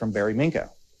getting is from Barry Minkow.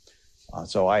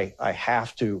 So I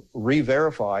have to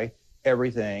re-verify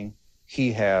everything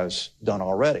he has done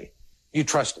already. You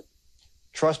trust it?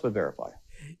 Trust but verify.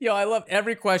 Yo, I love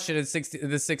every question in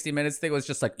the 60 Minutes thing was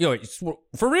just like, yo,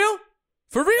 for real?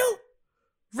 For real?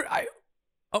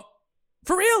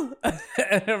 For real? And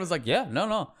I was like, yeah,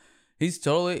 no. He's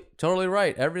totally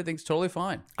right. Everything's totally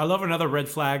fine. I love another red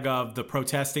flag of the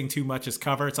protesting too much is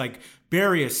cover. It's like,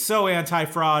 Barry is so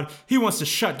anti-fraud. He wants to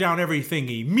shut down everything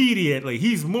immediately.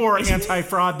 He's more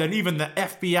anti-fraud than even the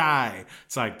FBI.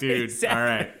 It's like, dude,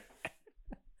 exactly.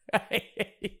 All right.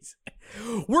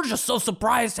 We're just so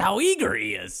surprised how eager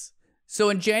he is. So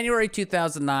in January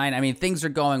 2009, I mean, things are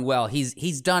going well.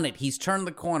 He's done it. He's turned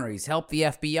the corner. He's helped the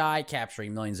FBI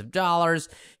capturing millions of dollars,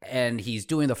 and he's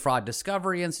doing the Fraud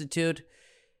Discovery Institute.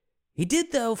 He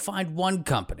did, though, find one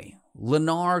company,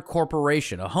 Lennar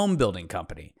Corporation, a home building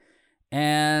company.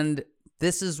 And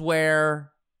this is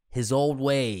where his old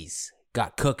ways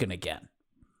got cooking again.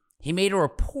 He made a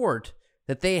report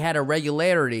that they had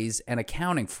irregularities and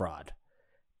accounting fraud.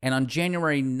 And on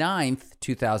January 9th,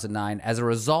 2009, as a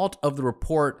result of the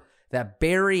report that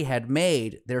Barry had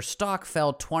made, their stock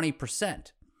fell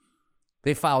 20%.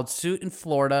 They filed suit in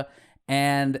Florida,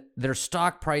 and their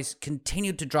stock price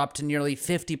continued to drop to nearly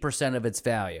 50% of its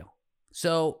value.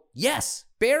 So, yes,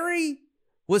 Barry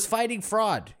was fighting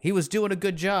fraud. He was doing a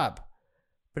good job.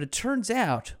 But it turns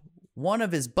out one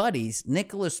of his buddies,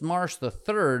 Nicholas Marsh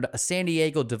III, a San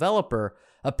Diego developer,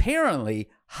 apparently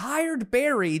hired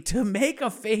Barry to make a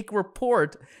fake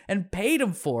report and paid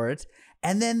him for it,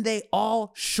 and then they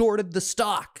all shorted the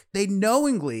stock. They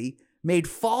knowingly made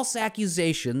false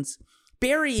accusations.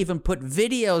 Barry even put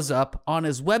videos up on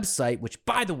his website, which,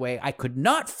 by the way, I could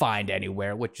not find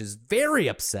anywhere, which is very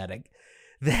upsetting,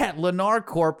 that Lennar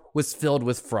Corp was filled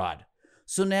with fraud.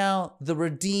 So now the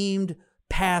redeemed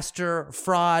pastor,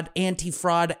 fraud,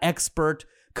 anti-fraud expert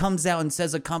comes out and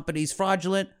says a company's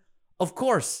fraudulent. Of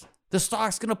course, the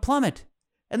stock's going to plummet.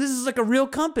 And this is like a real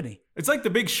company. It's like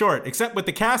The Big Short, except with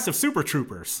the cast of Super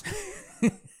Troopers.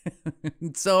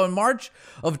 So in March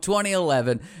of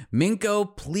 2011,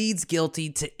 Minkow pleads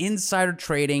guilty to insider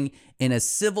trading in a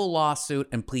civil lawsuit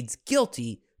and pleads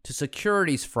guilty to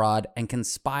securities fraud and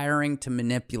conspiring to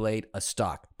manipulate a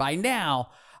stock. By now,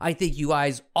 I think you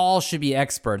guys all should be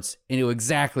experts into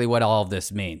exactly what all of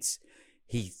this means.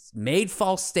 He made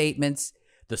false statements.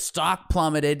 The stock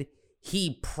plummeted.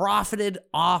 He profited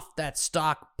off that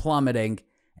stock plummeting,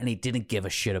 and he didn't give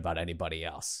a shit about anybody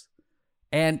else.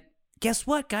 And guess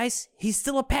what, guys? He's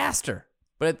still a pastor.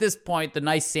 But at this point, the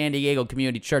nice San Diego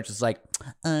Community Church is like,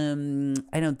 I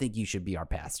don't think you should be our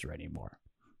pastor anymore.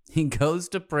 He goes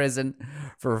to prison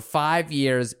for 5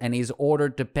 years, and he's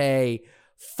ordered to pay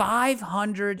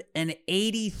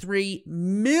 $583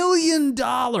 million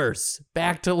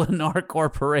back to Lennar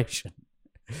Corporation.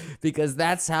 Because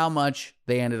that's how much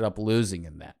they ended up losing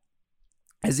in that.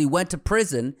 As he went to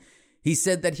prison, he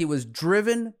said that he was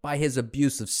driven by his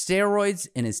abuse of steroids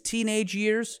in his teenage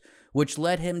years, which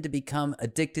led him to become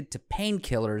addicted to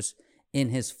painkillers in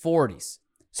his 40s.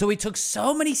 So he took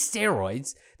so many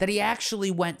steroids that he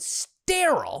actually went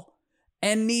sterile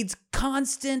and needs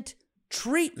constant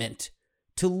treatment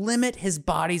to limit his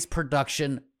body's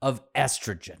production of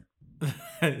estrogen.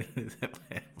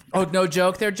 Oh, no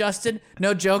joke there, Justin?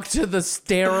 No joke to the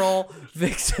sterile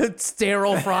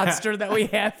fraudster that we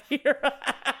have here?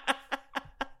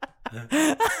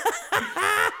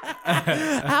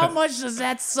 How much does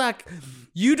that suck?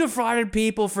 You defrauded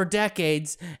people for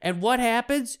decades, and what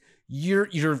happens?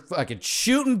 You're fucking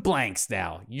shooting blanks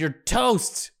now. You're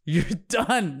toast. You're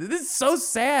done. This is so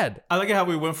sad. I like how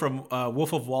we went from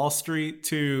Wolf of Wall Street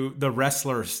to The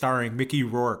Wrestler starring Mickey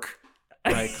Rourke.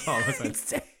 Like,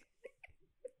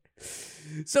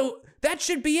 So that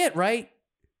should be it, right?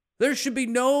 There should be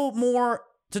no more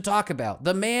to talk about.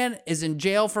 The man is in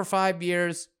jail for 5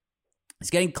 years. He's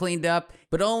getting cleaned up,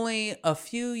 but only a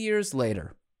few years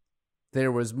later,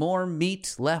 there was more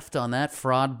meat left on that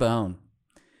fraud bone.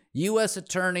 U.S.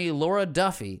 Attorney Laura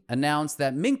Duffy announced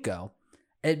that Minkow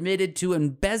admitted to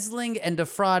embezzling and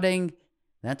defrauding,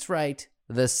 that's right,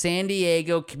 the San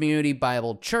Diego Community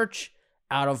Bible Church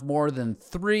out of more than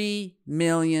 $3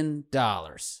 million.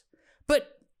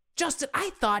 But, Justin, I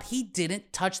thought he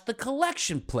didn't touch the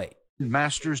collection plate.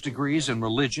 Master's degrees in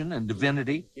religion and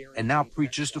divinity, and now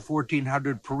preaches to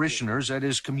 1,400 parishioners at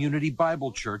his Community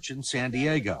Bible Church in San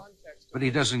Diego. But he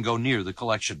doesn't go near the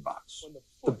collection box.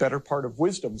 The better part of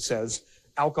wisdom says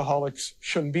alcoholics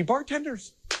shouldn't be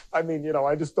bartenders. I mean,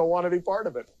 I just don't want any part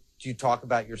of it. Do you talk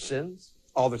about your sins?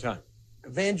 All the time.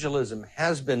 Evangelism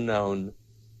has been known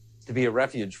to be a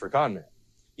refuge for con men.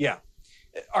 Yeah.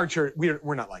 Our church,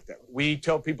 we're not like that. We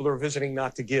tell people who are visiting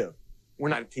not to give. We're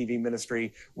not a TV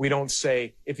ministry. We don't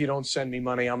say, if you don't send me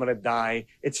money, I'm going to die.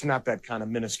 It's not that kind of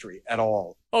ministry at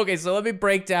all. Okay, so let me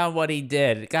break down what he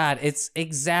did. God, it's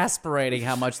exasperating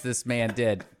how much this man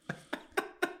did.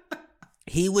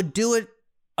 He would do it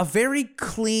a very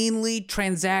cleanly,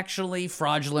 transactionally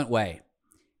fraudulent way.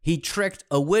 He tricked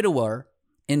a widower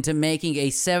into making a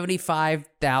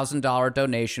 $75,000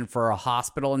 donation for a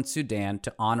hospital in Sudan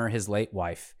to honor his late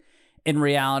wife. In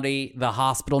reality, the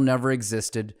hospital never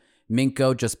existed.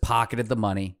 Minkow just pocketed the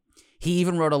money. He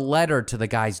even wrote a letter to the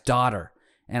guy's daughter.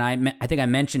 And I think I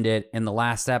mentioned it in the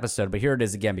last episode, but here it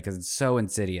is again because it's so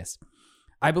insidious.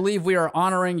 I believe we are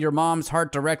honoring your mom's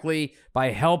heart directly by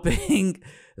helping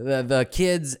the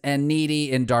kids and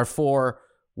needy in Darfur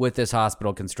with this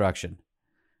hospital construction.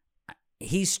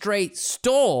 He straight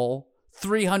stole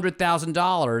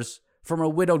 $300,000 from a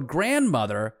widowed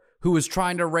grandmother who was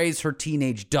trying to raise her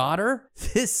teenage daughter.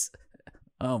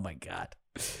 Oh my God.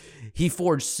 He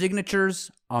forged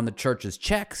signatures on the church's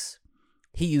checks.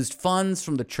 He used funds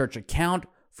from the church account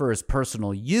for his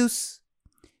personal use.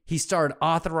 He started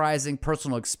authorizing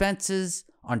personal expenses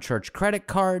on church credit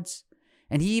cards.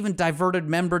 And he even diverted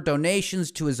member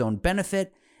donations to his own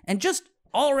benefit and just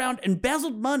all around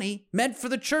embezzled money meant for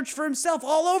the church for himself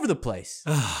all over the place.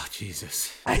 Oh,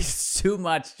 Jesus. It's too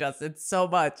much, Justin. It's so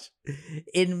much.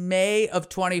 In May of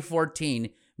 2014,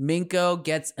 Minkow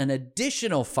gets an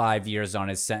additional 5 years on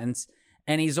his sentence,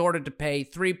 and he's ordered to pay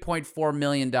 $3.4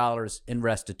 million in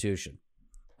restitution.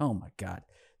 Oh, my God.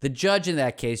 The judge in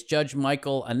that case, Judge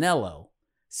Michael Anello,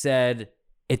 said,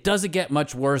 "It doesn't get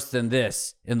much worse than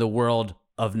this in the world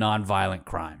of nonviolent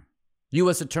crime."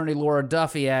 U.S. Attorney Laura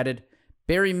Duffy added,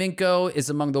 "Barry Minkow is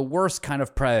among the worst kind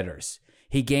of predators.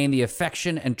 He gained the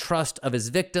affection and trust of his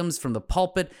victims from the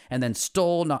pulpit and then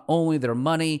stole not only their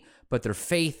money, but their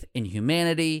faith in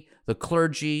humanity, the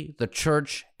clergy, the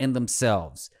church, and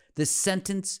themselves. This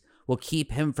sentence will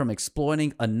keep him from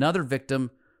exploiting another victim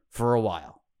for a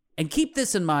while." And keep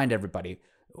this in mind, everybody.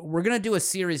 We're going to do a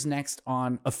series next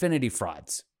on affinity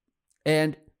frauds.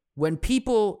 And when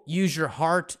people use your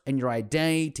heart and your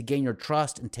identity to gain your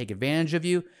trust and take advantage of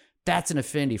you, that's an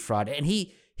affinity fraud. And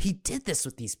he did this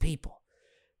with these people.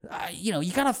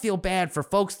 You got to feel bad for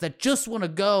folks that just want to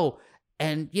go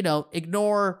and,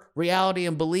 ignore reality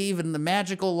and believe in the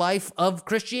magical life of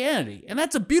Christianity. And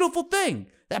that's a beautiful thing.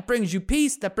 That brings you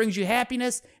peace. That brings you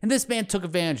happiness. And this man took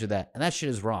advantage of that. And that shit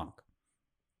is wrong.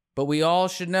 But we all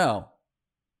should know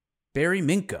Barry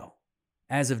Minkow,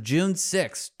 as of June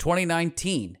 6,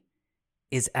 2019,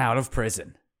 is out of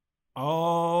prison.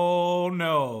 Oh,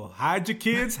 no. Hide your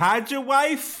kids, hide your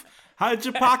wife, hide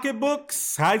your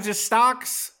pocketbooks, hide your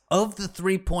stocks. Of the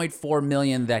 $3.4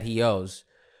 million that he owes,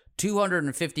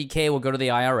 $250K will go to the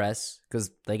IRS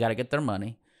because they got to get their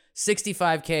money.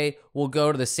 $65K will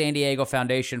go to the San Diego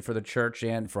Foundation for the Church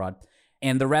and Fraud.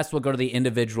 And the rest will go to the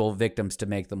individual victims to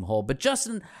make them whole. But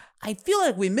Justin, I feel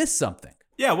like we missed something.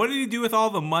 Yeah, what did he do with all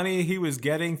the money he was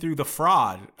getting through the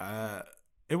fraud?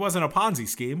 It wasn't a Ponzi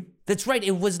scheme. That's right.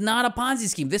 It was not a Ponzi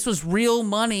scheme. This was real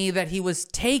money that he was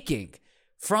taking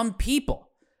from people.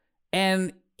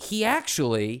 And he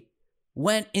actually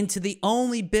went into the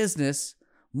only business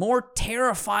more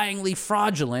terrifyingly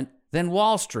fraudulent than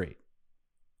Wall Street.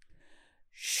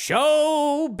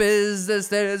 Show business,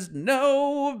 there's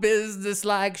no business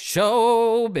like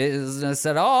show business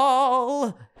at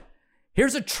all.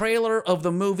 Here's a trailer of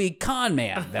the movie Con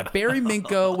Man that Barry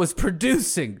Minkow was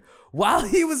producing while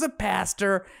he was a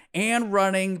pastor and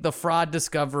running the Fraud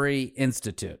Discovery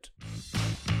Institute.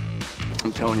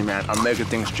 I'm telling you, man, I'm making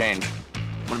things change.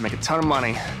 I'm gonna make a ton of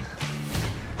money,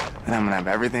 and I'm gonna have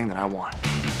everything that I want.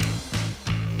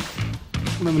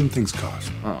 What do them things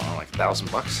cost? Oh, like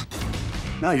 $1,000.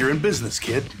 Now you're in business,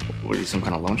 kid. What are you, some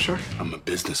kind of loan shark? I'm a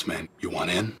businessman. You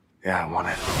want in? Yeah, I want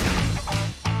it.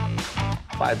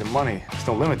 If I had the money, there's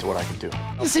no limit to what I could do.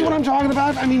 You see what I'm talking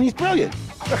about? I mean, he's brilliant.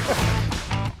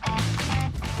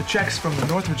 The checks from the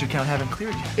Northridge account haven't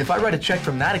cleared yet. If I write a check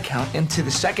from that account into the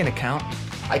second account,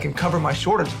 I can cover my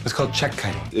shortage. It's called check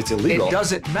kiting. It's illegal. It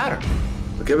doesn't matter.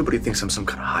 Look, everybody thinks I'm some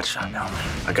kind of hotshot now.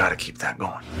 I gotta keep that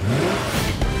going.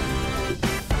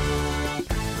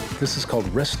 This is called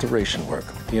restoration work.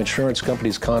 The insurance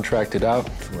company's contracted out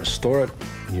to restore it,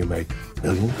 and you make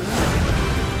millions.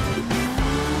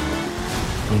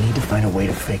 We need to find a way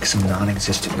to fake some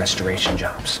non-existent restoration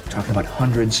jobs. We're talking about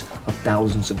hundreds of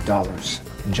thousands of dollars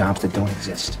in jobs that don't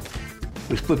exist.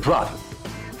 We split profit,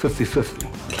 50-50.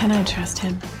 Can I trust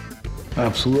him?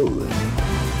 Absolutely.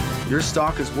 Your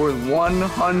stock is worth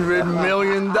 $100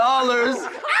 million.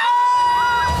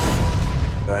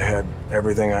 I had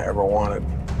everything I ever wanted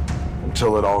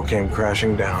until it all came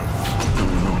crashing down.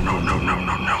 No.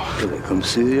 Did they come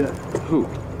see you? Who?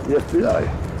 The FBI.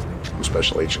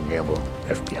 Special Agent Gamble,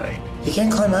 FBI. You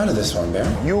can't climb out of this one, Bear.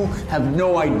 You have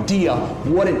no idea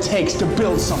what it takes to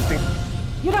build something.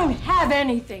 You don't have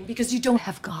anything because you don't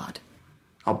have God.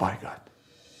 I'll buy God.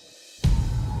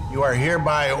 You are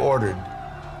hereby ordered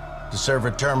to serve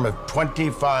a term of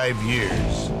 25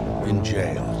 years in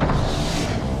jail.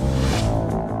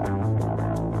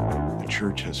 The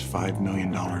church has $5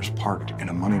 million parked in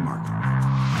a money market.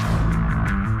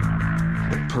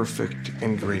 The perfect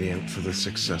ingredient for the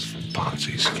successful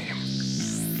Ponzi scheme.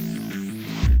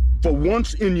 For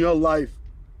once in your life,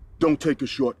 don't take a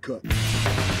shortcut.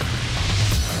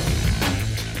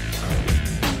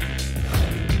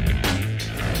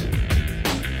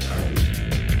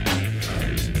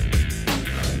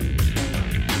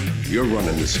 You're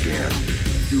running the scam.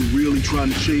 You really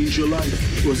trying to change your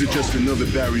life? Or is it just another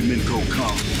Barry Minkow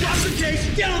comment? That's the case.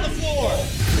 Get on the floor.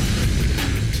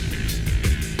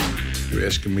 You're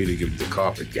asking me to give the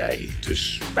carpet guy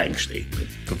this bank statement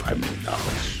for $5 million.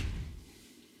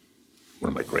 What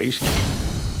am I, crazy?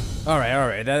 All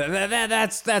right.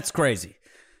 That's crazy.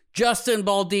 Justin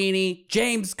Baldini,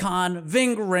 James Caan,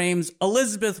 Ving Rhames,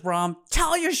 Elizabeth Rom,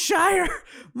 Talia Shire,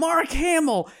 Mark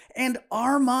Hamill, and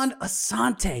Armand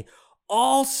Assante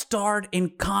all starred in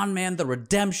Con Man, the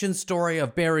redemption story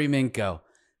of Barry Minkow.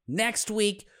 Next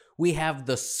week, we have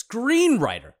the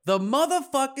screenwriter, the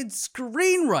motherfucking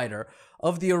screenwriter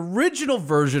of the original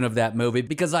version of that movie,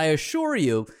 because I assure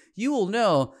you, you will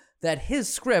know that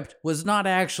his script was not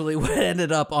actually what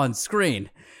ended up on screen.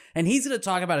 And he's going to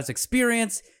talk about his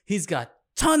experience. He's got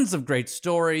tons of great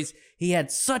stories. He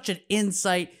had such an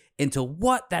insight into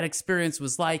what that experience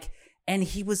was like. And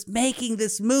he was making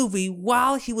this movie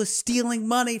while he was stealing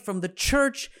money from the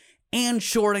church and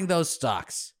shorting those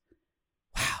stocks.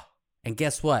 Wow. And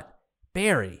guess what?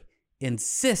 Barry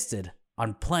insisted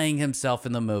on playing himself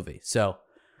in the movie. So,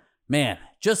 man,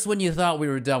 just when you thought we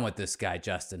were done with this guy,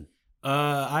 Justin.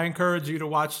 I encourage you to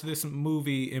watch this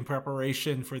movie in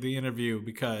preparation for the interview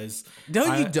because...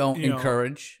 No, you don't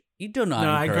encourage. You do not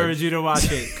encourage. I encourage you to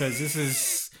watch it because this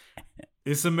is...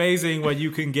 It's amazing what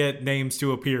you can get names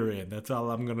to appear in. That's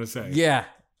all I'm going to say. Yeah,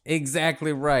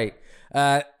 exactly right.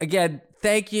 Again,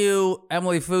 thank you,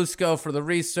 Emily Fusco, for the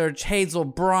research, Hazel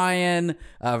Bryan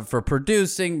for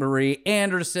producing, Marie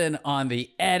Anderson on the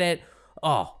edit.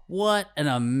 Oh, what an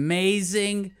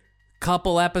amazing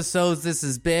couple episodes this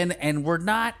has been, and we're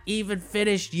not even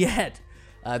finished yet.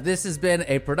 This has been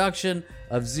a production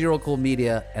of Zero Cool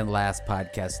Media and Last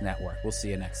Podcast Network. We'll see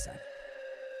you next time.